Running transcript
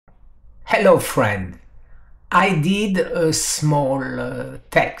Hello friend, I did a small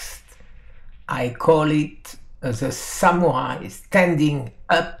text. I call it the samurai standing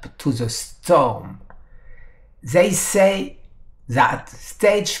up to the storm. They say that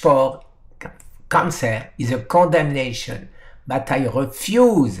stage 4 cancer is a condemnation, but I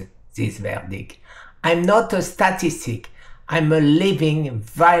refuse this verdict. I'm not a statistic. I'm a living,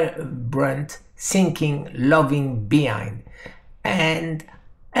 vibrant, thinking, loving being. And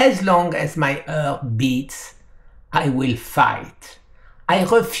as long as my heart beats, I will fight. I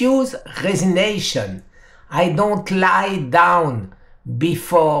refuse resignation. I don't lie down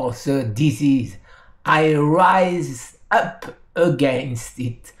before the disease. I rise up against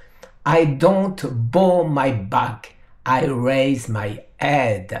it. I don't bow my back. I raise my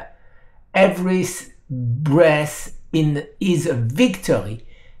head. Every breath is a victory.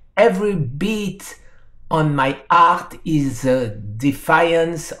 Every beat on my heart is a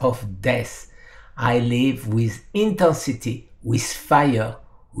defiance of death. I live with intensity, with fire,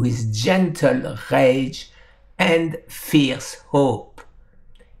 with gentle rage and fierce hope.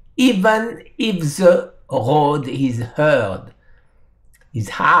 Even if the road is hard,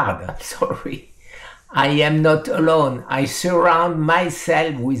 I am not alone. I surround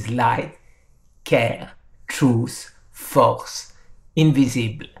myself with light, care, truth, force,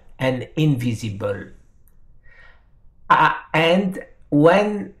 invisible and invisible. And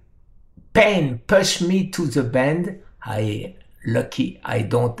when pain pushed me to the bend, lucky I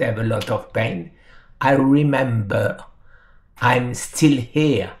don't have a lot of pain, I remember I'm still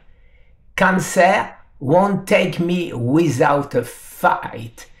here. Cancer won't take me without a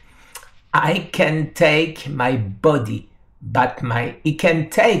fight. I can take my body, but it can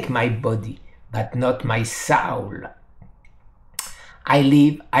take my body, but not my soul. I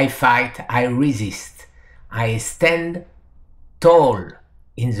live, I fight, I resist. I stand tall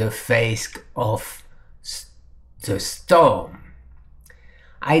in the face of the storm.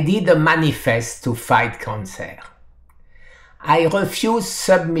 I did a manifest to fight cancer. I refuse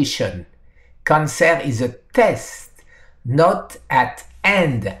submission. Cancer is a test, not an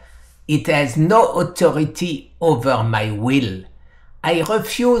end. It has no authority over my will. I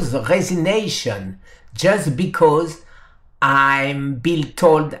refuse resignation just because I'm being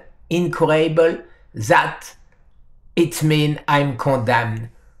told incurable that it means I'm condemned.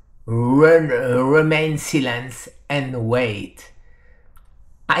 Remain silent and wait.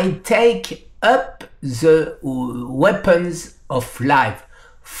 I take up the weapons of life: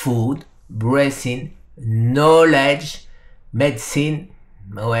 food, breathing, knowledge, medicine,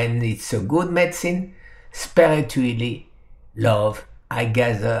 when it's a good medicine, spiritually, love. I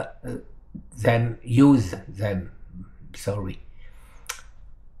gather them, use them,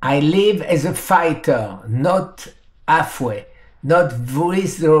 I live as a fighter, not halfway, not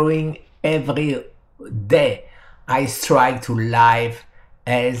withdrawing every day. I strive to live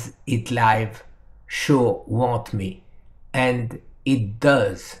as it life sure want me, and it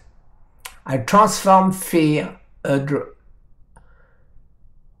does. I transform fear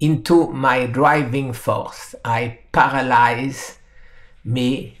into my driving force. I paralyze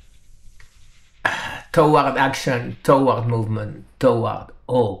me toward action, toward movement, toward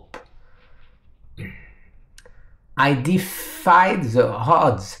hope. I defied the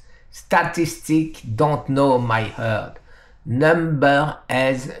odds. Statistics don't know my herd. Number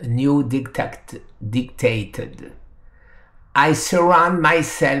as new dictated. I surround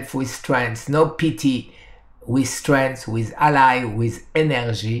myself with strength, no pity, with strength, with ally, with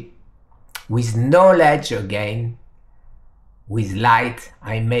energy, with knowledge again, with light.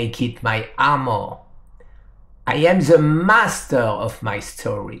 I make it my armor. I am the master of my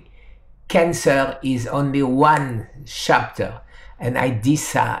story. Cancer is only one chapter, and I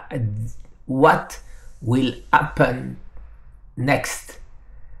decide what will happen next.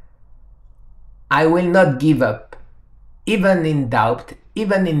 I will not give up, even in doubt,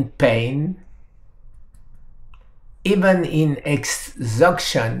 even in pain, even in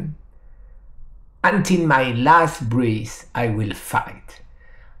exhaustion. Until my last breath, I will fight.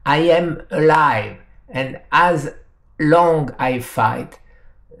 I am alive, and as long I fight,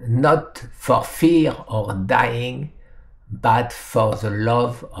 not for fear or dying, but for the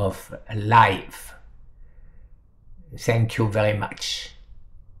love of life. Thank you very much.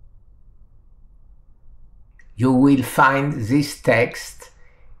 You will find this text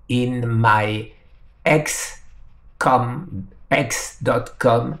in my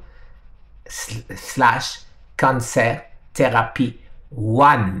x.com/cancer therapy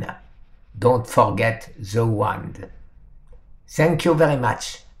 1. Don't forget the wand. Thank you very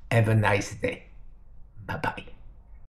much. Have a nice day. Bye-bye.